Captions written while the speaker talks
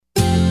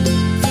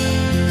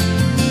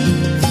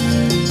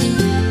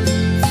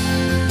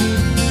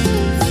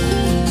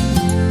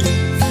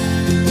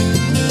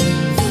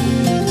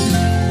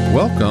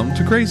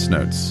Grace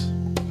Notes.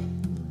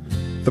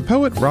 The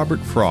poet Robert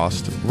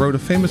Frost wrote a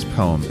famous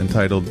poem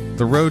entitled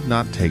The Road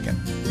Not Taken.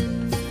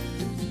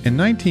 In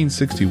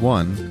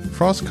 1961,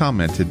 Frost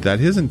commented that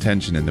his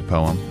intention in the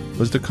poem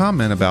was to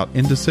comment about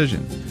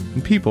indecision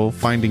and people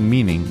finding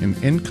meaning in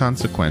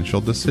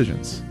inconsequential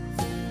decisions.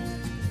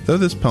 Though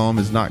this poem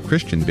is not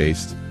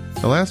Christian-based,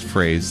 the last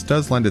phrase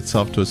does lend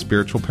itself to a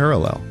spiritual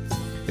parallel.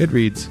 It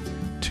reads,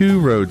 "Two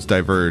roads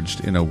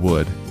diverged in a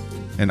wood,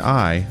 and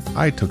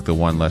I took the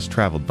one less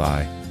traveled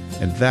by,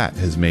 and that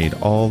has made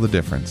all the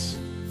difference."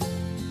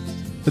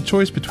 The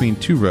choice between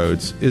two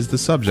roads is the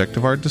subject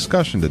of our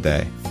discussion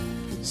today.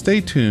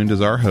 Stay tuned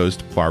as our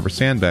host, Barbara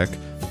Sandbek,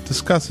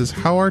 discusses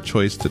how our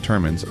choice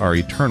determines our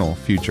eternal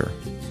future.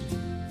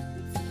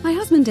 My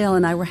husband Dale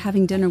and I were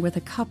having dinner with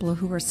a couple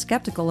who were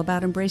skeptical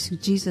about embracing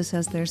Jesus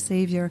as their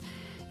Savior.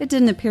 It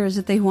didn't appear as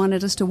if they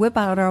wanted us to whip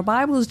out our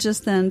Bibles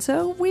just then,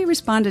 so we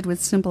responded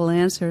with simple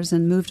answers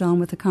and moved on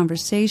with the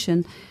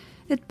conversation.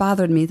 It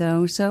bothered me,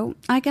 though, so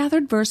I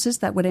gathered verses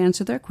that would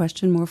answer their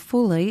question more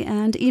fully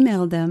and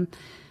emailed them.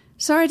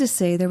 Sorry to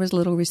say there was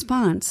little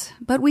response,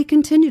 but we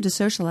continued to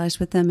socialize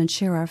with them and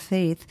share our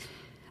faith.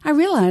 I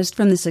realized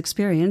from this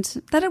experience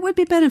that it would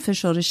be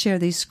beneficial to share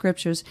these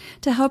scriptures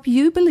to help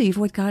you believe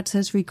what God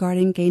says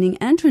regarding gaining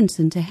entrance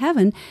into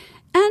heaven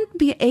and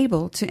be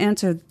able to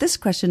answer this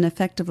question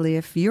effectively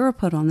if you're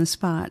put on the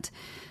spot.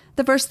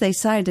 The verse they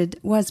cited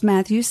was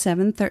Matthew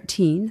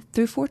 7:13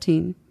 through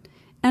 14.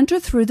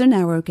 "Enter through the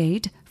narrow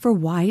gate, for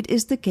wide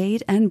is the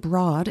gate and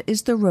broad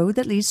is the road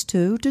that leads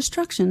to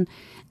destruction,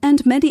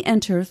 and many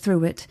enter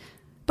through it.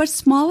 But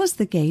small is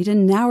the gate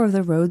and narrow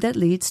the road that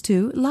leads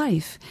to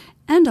life,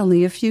 and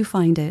only a few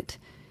find it."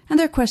 And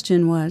their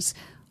question was,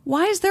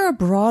 why is there a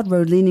broad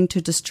road leading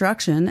to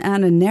destruction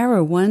and a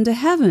narrow one to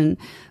heaven?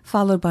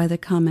 Followed by the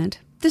comment,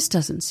 "This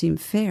doesn't seem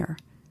fair."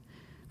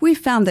 We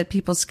found that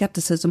people's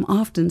skepticism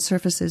often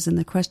surfaces in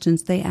the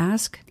questions they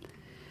ask.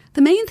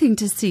 The main thing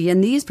to see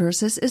in these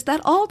verses is that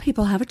all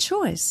people have a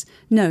choice.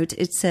 Note,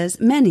 it says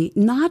many,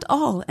 not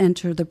all,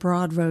 enter the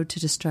broad road to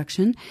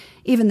destruction,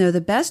 even though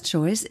the best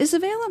choice is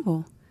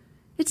available.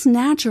 It's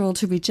natural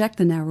to reject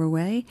the narrow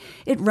way.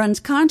 It runs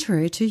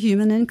contrary to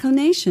human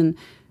inclination.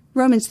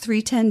 Romans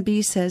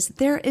 3:10b says,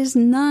 "There is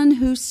none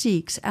who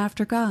seeks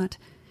after God."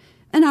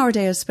 In our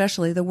day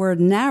especially, the word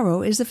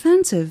narrow is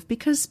offensive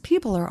because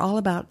people are all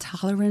about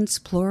tolerance,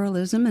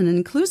 pluralism, and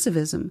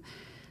inclusivism.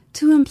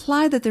 To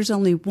imply that there's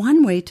only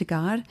one way to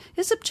God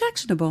is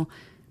objectionable,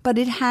 but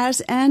it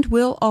has and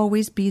will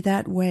always be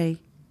that way.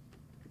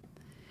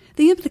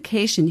 The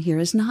implication here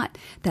is not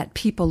that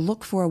people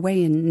look for a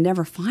way and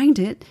never find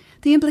it.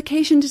 The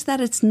implication is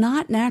that it's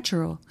not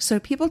natural, so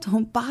people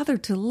don't bother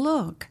to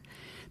look.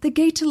 The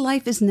gate to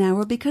life is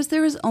narrow because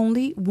there is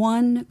only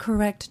one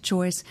correct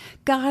choice.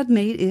 God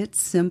made it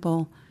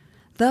simple.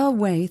 The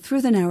way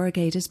through the narrow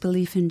gate is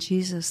belief in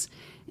Jesus.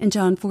 In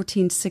John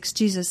 14:6,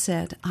 Jesus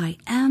said, "I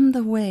am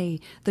the way,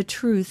 the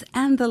truth,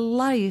 and the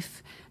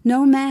life.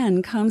 No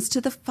man comes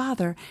to the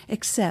Father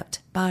except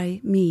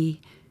by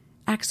me."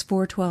 Acts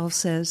 4:12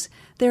 says,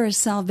 "There is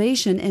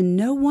salvation in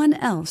no one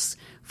else,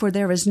 for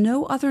there is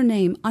no other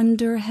name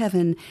under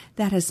heaven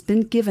that has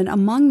been given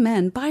among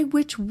men by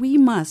which we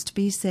must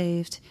be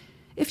saved."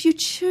 If you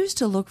choose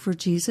to look for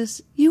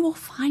Jesus, you will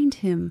find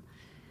him.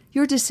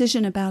 Your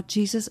decision about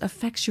Jesus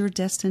affects your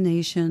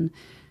destination.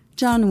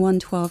 John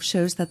 1:12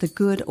 shows that the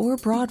good or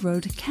broad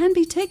road can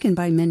be taken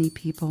by many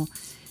people.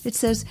 It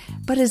says,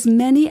 "But as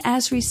many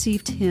as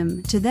received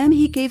him, to them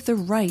he gave the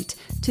right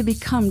to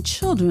become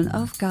children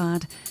of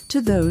God,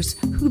 to those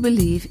who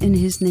believe in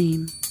his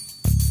name."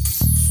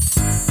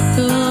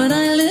 Lord,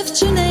 I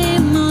lift your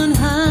name on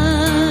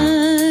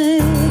high.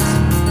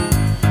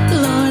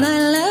 Lord, I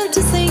love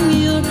to sing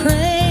your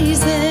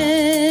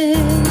praises.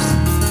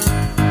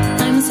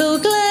 I'm so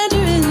glad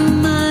you're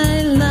in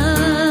my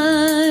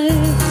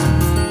life.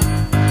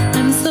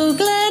 I'm so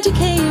glad you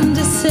came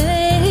to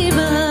save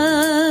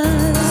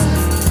us.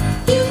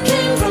 You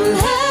came from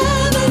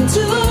heaven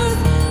to earth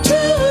to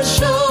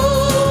show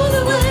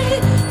the way,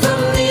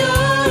 from the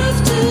earth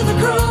to the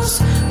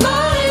cross,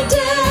 my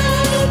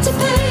debt to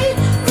pay,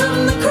 from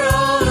the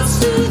cross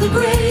to the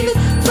grave.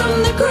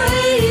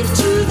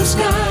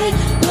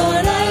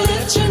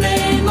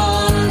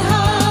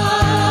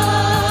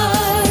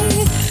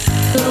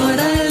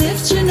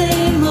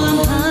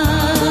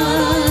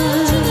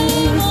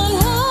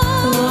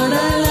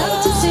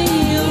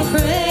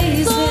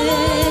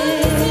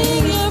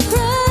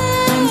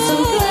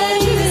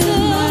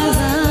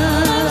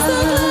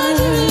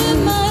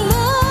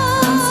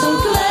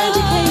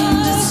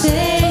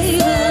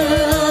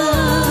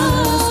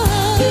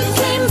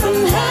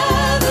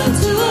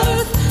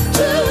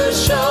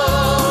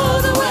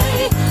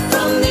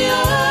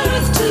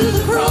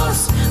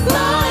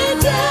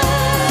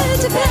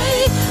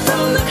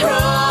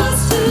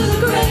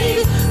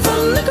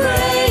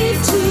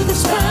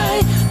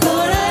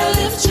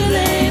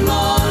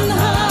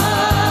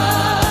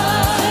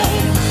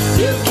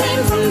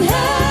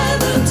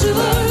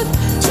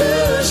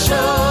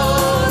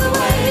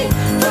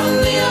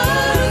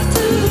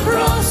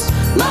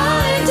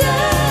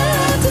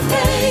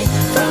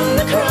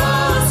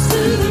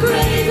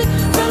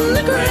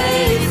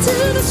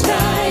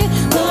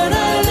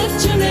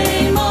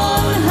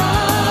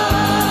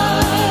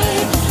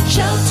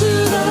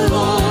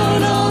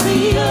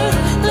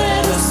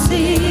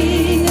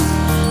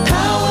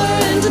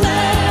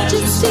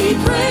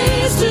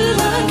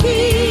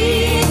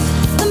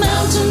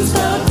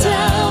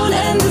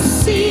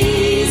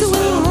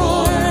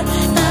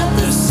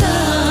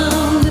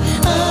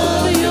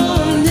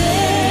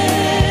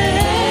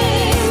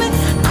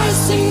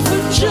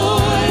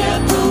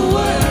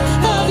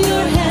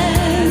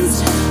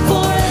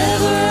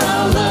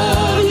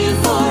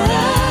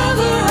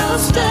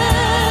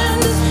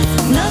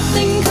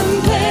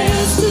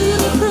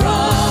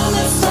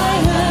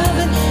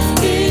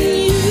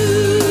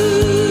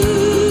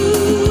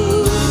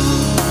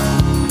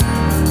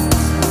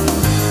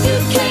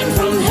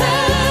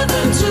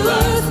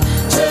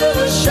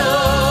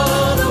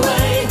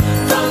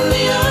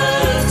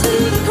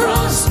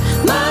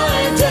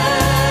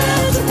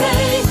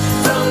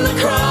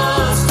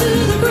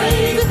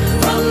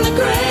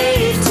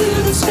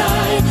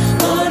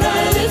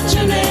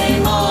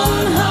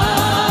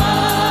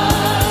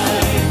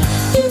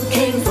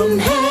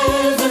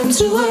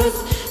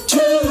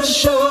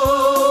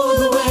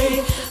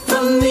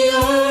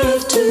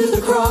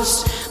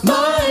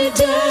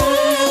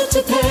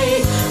 to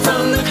pay.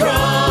 From the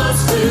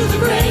cross to the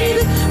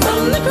grave,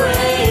 from the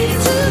grave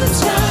to the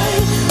sky.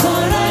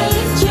 Lord, I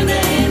lift your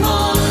name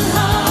on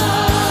high.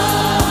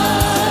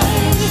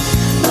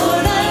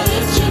 Lord, I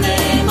lift your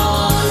name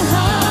on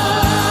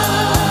high.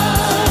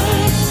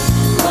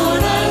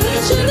 Lord, I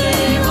lift your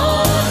name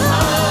on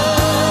high.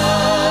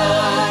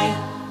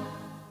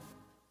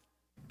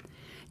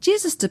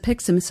 Jesus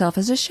depicts himself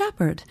as a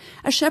shepherd.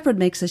 A shepherd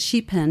makes a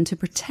sheep pen to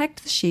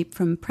protect the sheep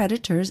from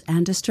predators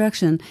and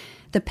destruction.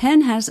 The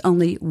pen has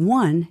only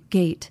one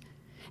gate.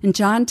 In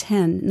John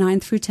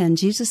 10:9-10,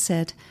 Jesus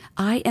said,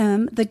 I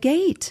am the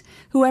gate.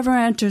 Whoever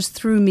enters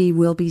through me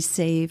will be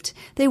saved.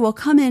 They will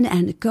come in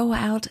and go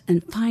out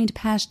and find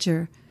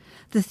pasture.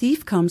 The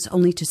thief comes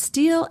only to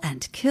steal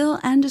and kill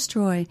and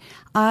destroy.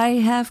 I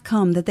have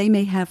come that they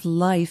may have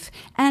life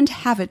and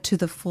have it to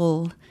the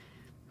full.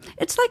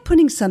 It's like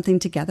putting something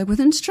together with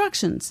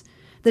instructions.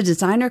 The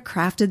designer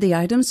crafted the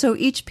item so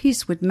each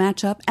piece would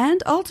match up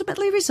and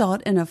ultimately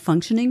result in a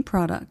functioning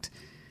product.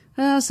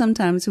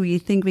 Sometimes we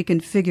think we can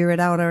figure it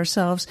out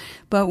ourselves,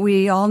 but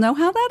we all know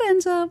how that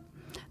ends up.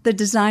 The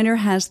designer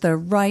has the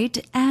right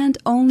and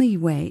only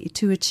way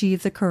to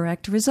achieve the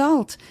correct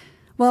result.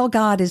 Well,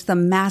 God is the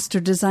master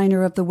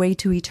designer of the way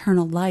to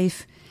eternal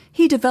life.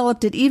 He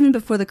developed it even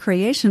before the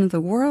creation of the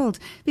world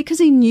because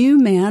he knew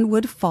man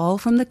would fall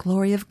from the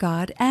glory of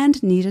God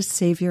and need a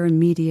Savior and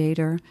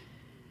mediator.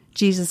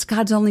 Jesus,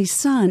 God's only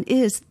Son,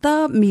 is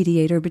the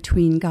mediator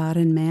between God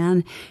and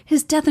man.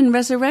 His death and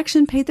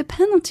resurrection paid the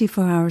penalty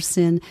for our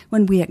sin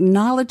when we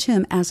acknowledge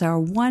him as our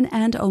one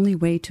and only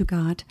way to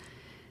God.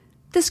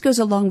 This goes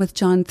along with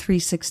John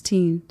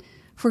 3:16.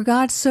 For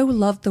God so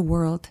loved the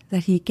world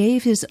that he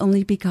gave his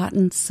only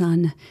begotten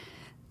Son,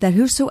 that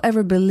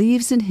whosoever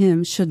believes in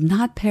him should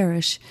not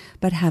perish,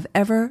 but have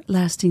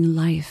everlasting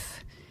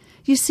life.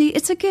 You see,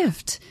 it's a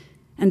gift,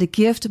 and a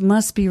gift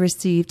must be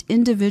received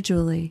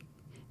individually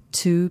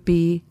to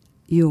be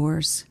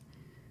yours.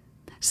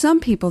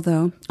 Some people,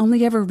 though,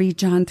 only ever read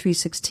John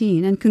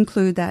 3:16 and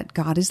conclude that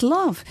God is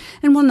love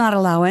and will not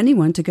allow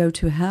anyone to go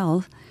to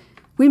hell.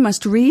 We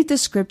must read the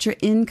scripture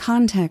in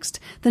context.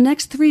 The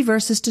next 3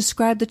 verses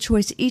describe the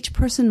choice each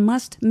person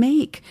must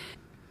make.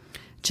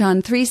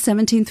 John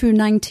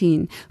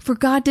 3:17-19, For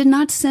God did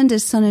not send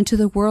his Son into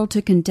the world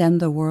to condemn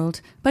the world,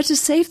 but to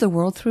save the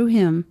world through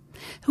him.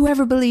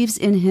 Whoever believes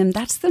in him,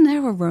 that's the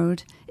narrow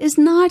road, is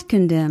not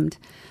condemned.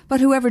 But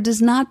whoever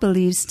does not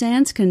believe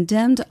stands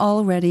condemned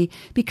already,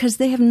 because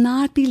they have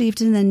not believed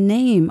in the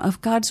name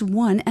of God's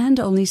one and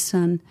only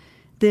Son.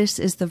 This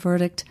is the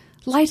verdict.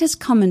 Light has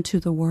come into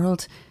the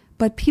world,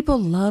 but people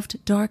loved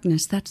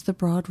darkness, that's the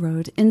broad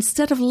road,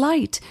 instead of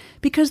light,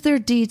 because their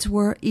deeds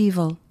were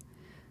evil.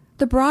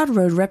 The broad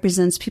road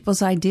represents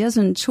people's ideas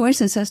and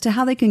choices as to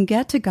how they can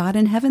get to God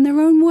and heaven their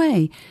own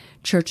way.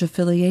 Church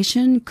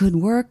affiliation, good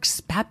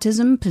works,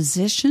 baptism,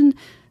 position,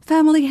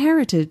 family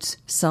heritage,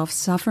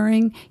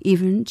 self-suffering,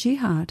 even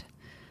jihad.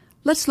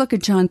 Let's look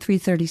at John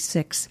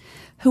 3:36.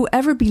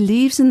 Whoever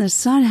believes in the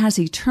Son has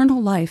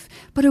eternal life,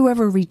 but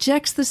whoever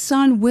rejects the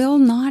Son will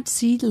not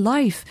see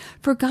life,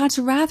 for God's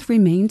wrath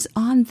remains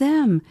on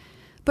them.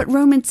 But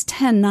Romans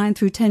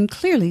 10:9-10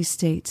 clearly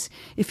states,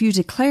 if you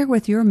declare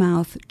with your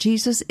mouth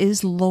Jesus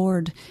is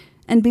Lord,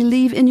 and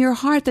believe in your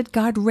heart that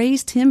God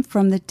raised him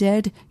from the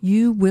dead,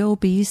 you will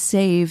be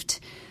saved.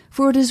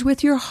 For it is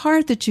with your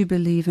heart that you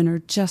believe and are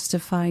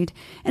justified,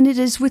 and it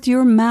is with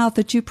your mouth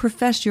that you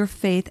profess your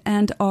faith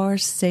and are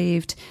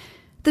saved.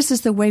 This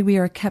is the way we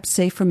are kept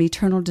safe from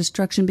eternal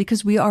destruction,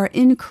 because we are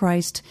in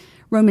Christ.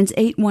 Romans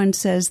 8:1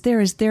 says, There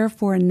is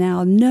therefore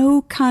now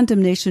no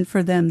condemnation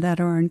for them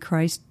that are in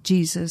Christ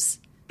Jesus.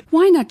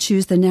 Why not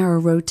choose the narrow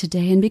road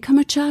today and become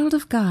a child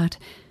of God?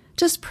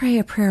 Just pray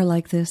a prayer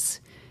like this.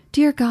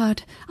 Dear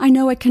God, I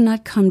know I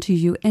cannot come to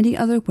you any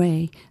other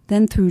way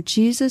than through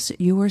Jesus,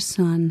 your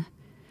Son.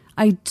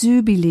 I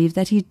do believe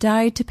that he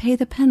died to pay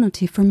the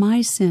penalty for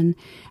my sin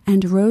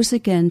and rose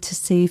again to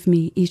save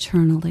me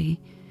eternally.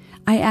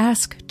 I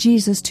ask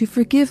Jesus to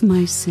forgive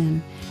my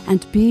sin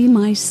and be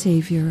my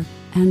Savior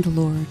and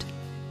Lord.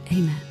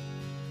 Amen.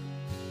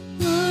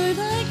 Lord,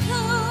 I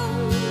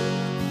come,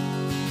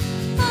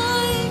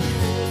 I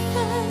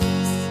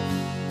confess,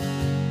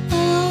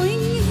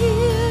 bowing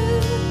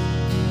here,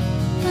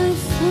 I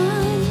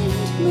find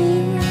my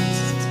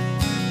rest.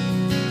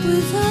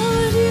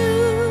 Without you,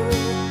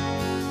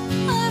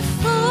 I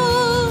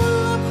fall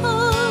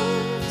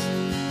apart.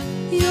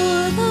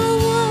 You're the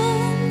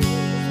one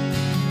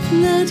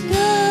that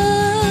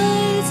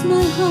guides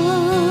my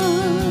heart.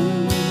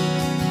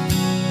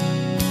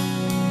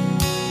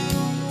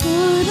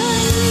 Lord, I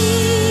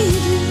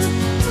need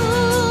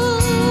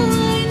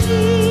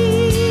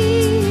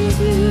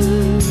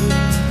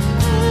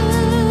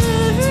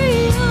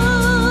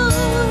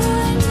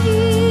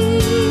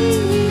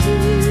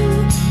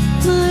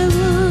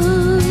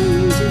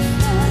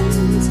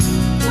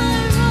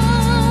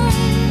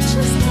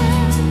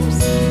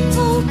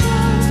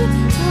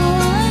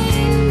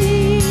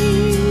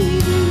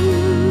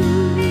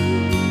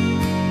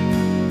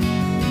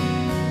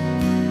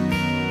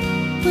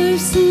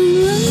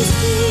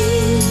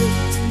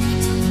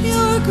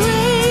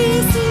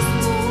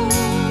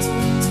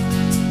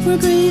where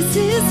grace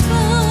is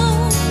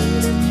found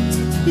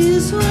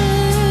is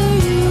where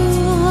you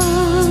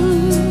are,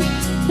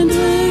 and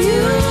where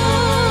you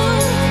are,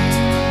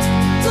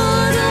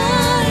 Lord,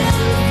 I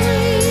am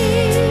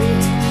free.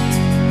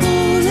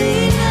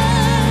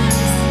 Holiness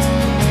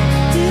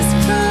is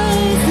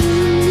Christ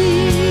in me.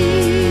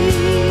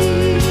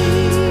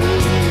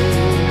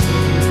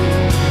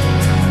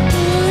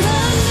 Lord, I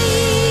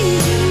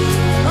need you.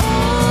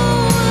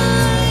 Oh, I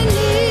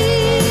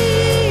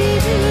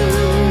need you.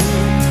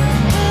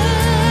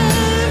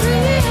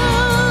 Every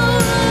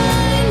hour I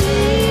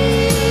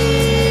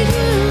need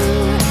you.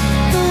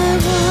 My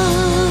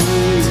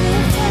one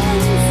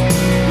defense,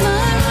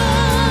 my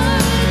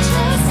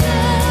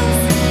righteousness.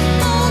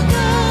 Oh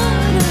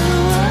God, how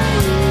I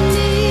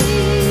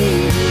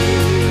need you.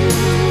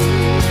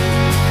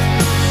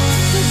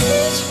 So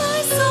teach my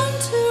song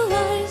to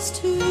rise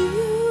to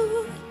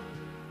you.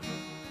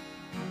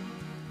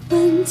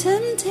 When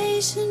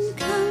temptation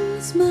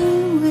comes my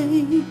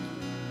way,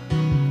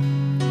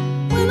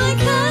 when I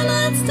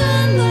cannot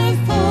stand, I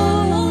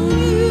fall on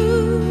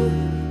you.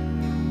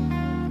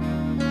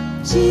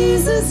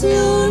 Jesus,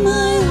 you're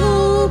my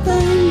hope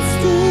and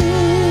stay.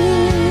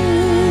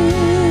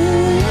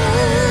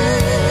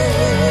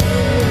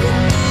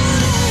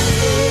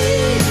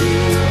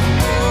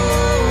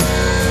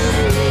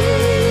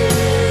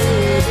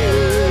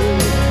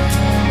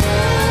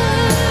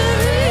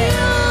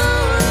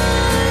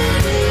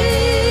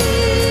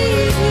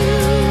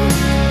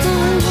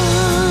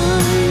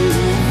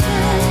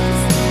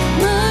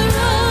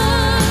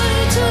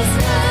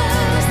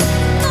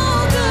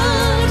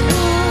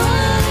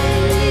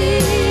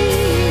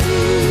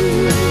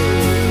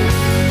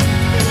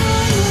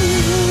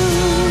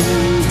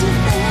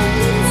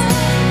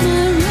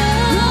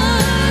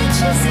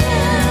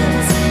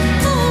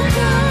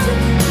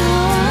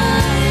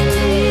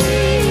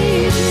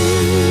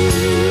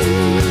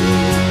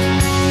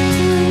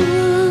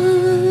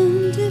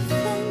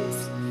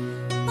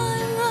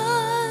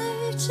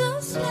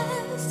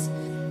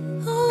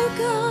 Oh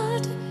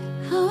God,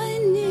 how I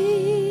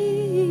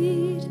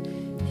need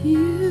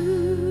you.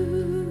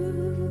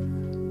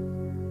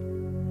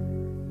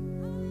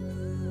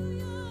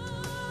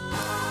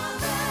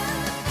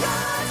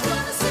 God's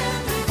gonna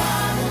send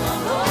revival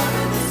all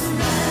over this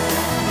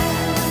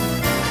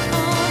land,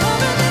 all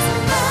over this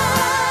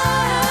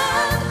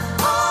land,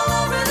 all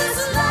over this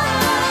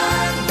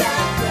land.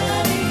 Get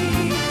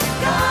ready.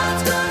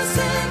 God's gonna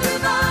send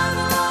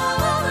revival all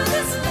over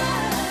this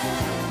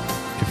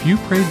land. If you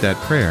prayed that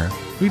prayer,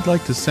 we'd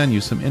like to send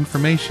you some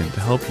information to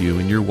help you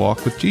in your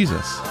walk with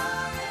Jesus.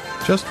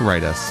 Just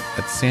write us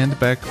at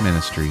Sandbek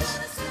Ministries,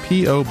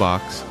 P.O.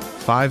 Box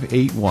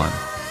 581,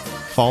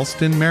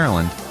 Falston,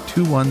 Maryland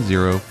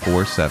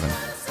 21047,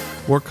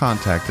 or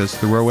contact us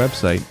through our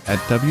website at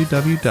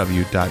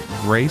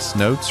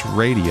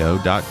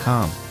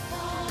www.gracenotesradio.com.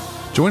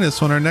 Join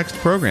us on our next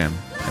program,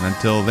 and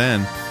until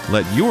then,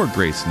 let your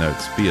grace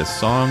notes be a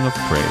song of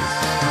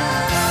praise.